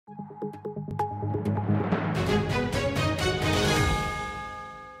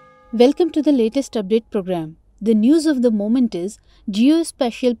Welcome to the latest update program. The news of the moment is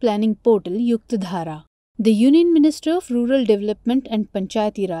Geospatial Planning Portal Yuktdhara. The Union Minister of Rural Development and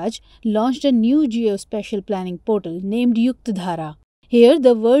Panchayati Raj launched a new geospatial planning portal named Yuktdhara. Here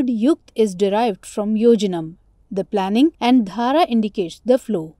the word Yukt is derived from Yojanam, the planning, and Dhara indicates the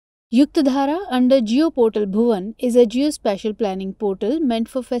flow. Yuktdhara under geoportal Bhuvan is a geospatial planning portal meant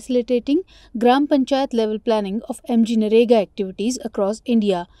for facilitating Gram Panchayat level planning of MGNREGA activities across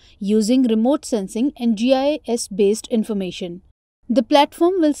India using remote sensing and GIS based information. The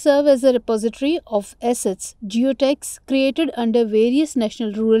platform will serve as a repository of assets, geotechs created under various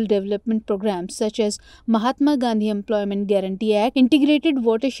national rural development programs such as Mahatma Gandhi Employment Guarantee Act, Integrated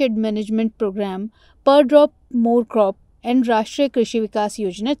Watershed Management Program, Per Drop More Crop, and Rashtriya Krishi Vikas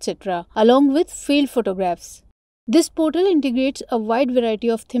Yojana, etc., along with field photographs. This portal integrates a wide variety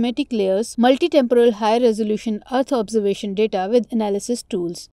of thematic layers, multi-temporal high-resolution Earth observation data with analysis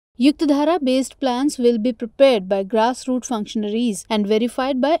tools. Yuktdhara-based plans will be prepared by grassroots functionaries and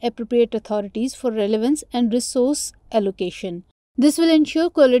verified by appropriate authorities for relevance and resource allocation. This will ensure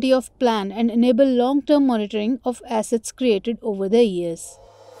quality of plan and enable long-term monitoring of assets created over the years.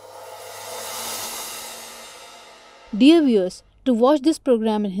 Dear viewers, to watch this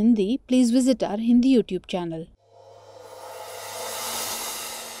program in Hindi, please visit our Hindi YouTube channel.